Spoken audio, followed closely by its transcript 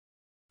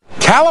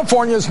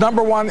California's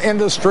 #1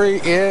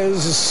 industry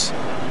is,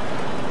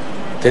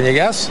 can you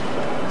guess?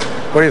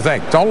 What do you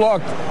think? Don't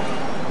look.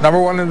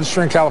 #1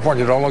 industry in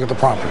California. Don't look at the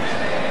property.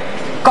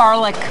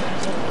 Garlic.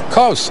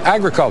 Close.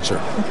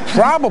 Agriculture.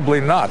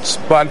 Probably nuts,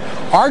 but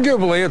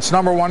arguably its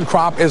 #1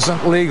 crop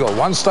isn't legal.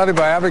 One study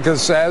by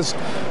Advocates says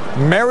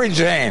Mary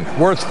Jane,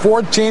 worth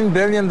 $14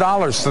 billion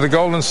to the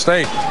Golden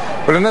State.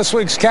 But in this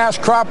week's Cash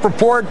Crop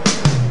Report,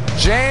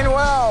 Jane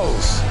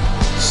Wells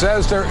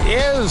says there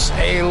is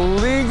a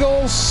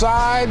legal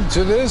side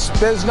to this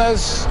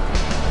business.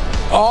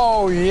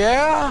 Oh,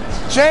 yeah,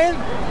 Jane?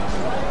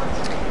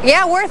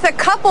 Yeah, worth a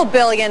couple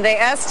billion, they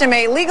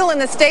estimate. Legal in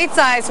the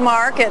state-size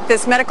mark at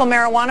this medical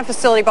marijuana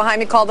facility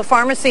behind me called the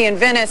Pharmacy in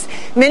Venice.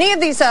 Many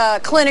of these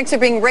clinics are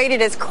being rated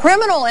as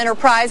criminal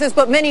enterprises,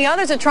 but many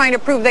others are trying to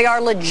prove they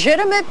are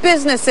legitimate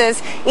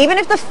businesses, even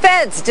if the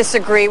feds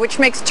disagree, which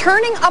makes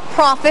turning a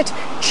profit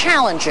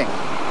challenging.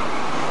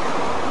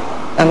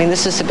 I mean,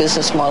 this is the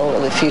business model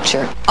of the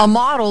future. A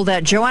model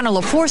that Joanna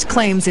LaForce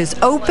claims is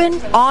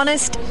open,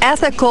 honest,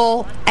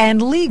 ethical,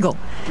 and legal.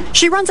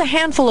 She runs a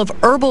handful of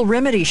herbal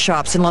remedy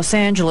shops in Los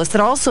Angeles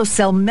that also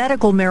sell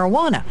medical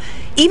marijuana.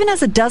 Even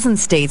as a dozen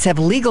states have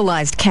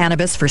legalized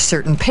cannabis for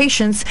certain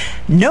patients,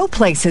 no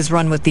place has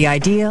run with the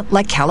idea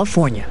like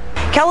California.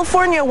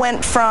 California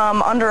went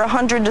from under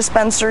 100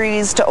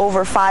 dispensaries to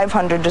over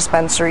 500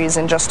 dispensaries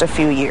in just a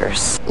few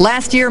years.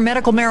 Last year,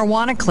 medical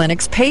marijuana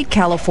clinics paid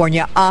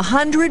California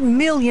 $100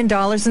 million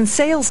in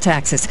sales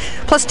taxes,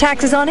 plus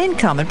taxes on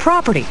income and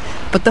property.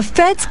 But the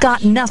feds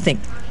got nothing.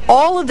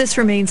 All of this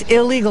remains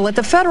illegal at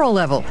the federal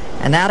level,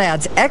 and that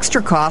adds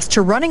extra cost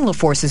to running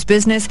LaForce's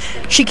business.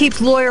 She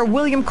keeps lawyer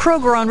William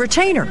Kroger on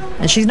retainer,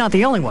 and she's not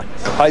the only one.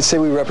 I'd say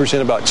we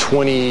represent about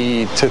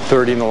 20 to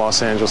 30 in the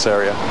Los Angeles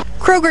area.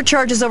 Kroger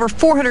charges over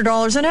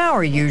 $400 an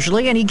hour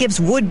usually, and he gives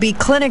would-be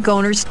clinic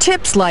owners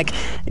tips like,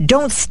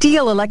 don't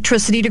steal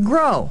electricity to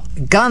grow.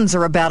 Guns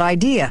are a bad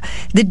idea.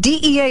 The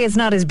DEA is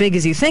not as big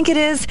as you think it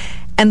is,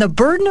 and the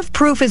burden of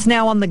proof is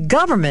now on the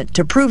government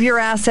to prove your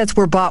assets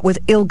were bought with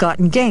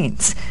ill-gotten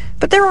gains.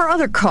 But there are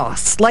other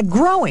costs, like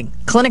growing.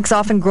 Clinics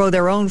often grow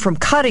their own from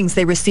cuttings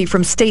they receive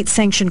from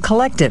state-sanctioned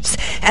collectives,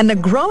 and the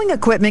growing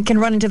equipment can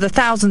run into the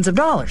thousands of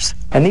dollars.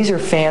 And these are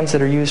fans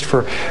that are used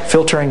for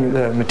filtering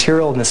the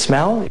material and the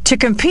smell. To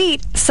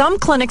compete, some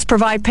clinics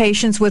provide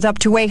patients with up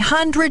to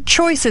 100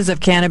 choices of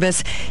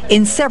cannabis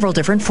in several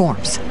different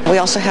forms. We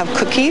also have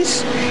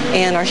cookies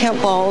and our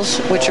hemp balls,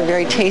 which are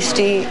very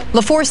tasty.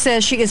 LaForce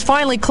says she is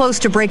finally close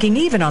to breaking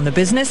even on the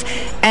business,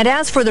 and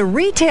as for the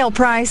retail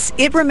price,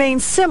 it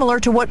remains similar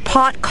to what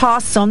pot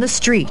costs on the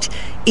street.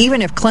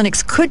 Even if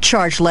clinics could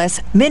charge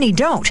less, many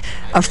don't,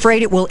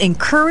 afraid it will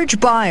encourage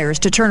buyers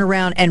to turn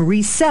around and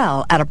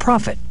resell at a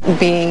profit.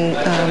 Being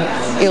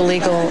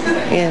illegal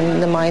in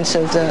the minds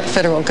of the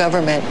federal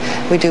government,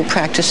 we do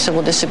practice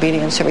civil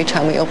disobedience every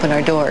time we open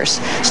our doors.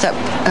 So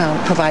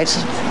that provides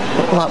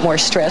a lot more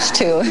stress,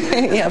 too,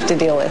 you have to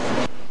deal with.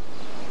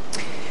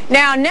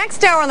 Now,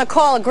 next hour on the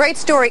call, a great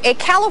story. A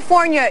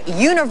California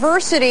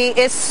university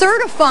is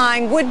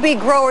certifying would-be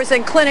growers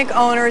and clinic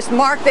owners.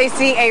 Mark, they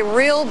see a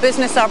real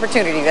business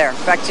opportunity there.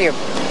 Back to you.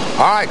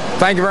 All right.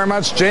 Thank you very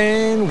much,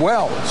 Jane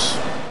Wells.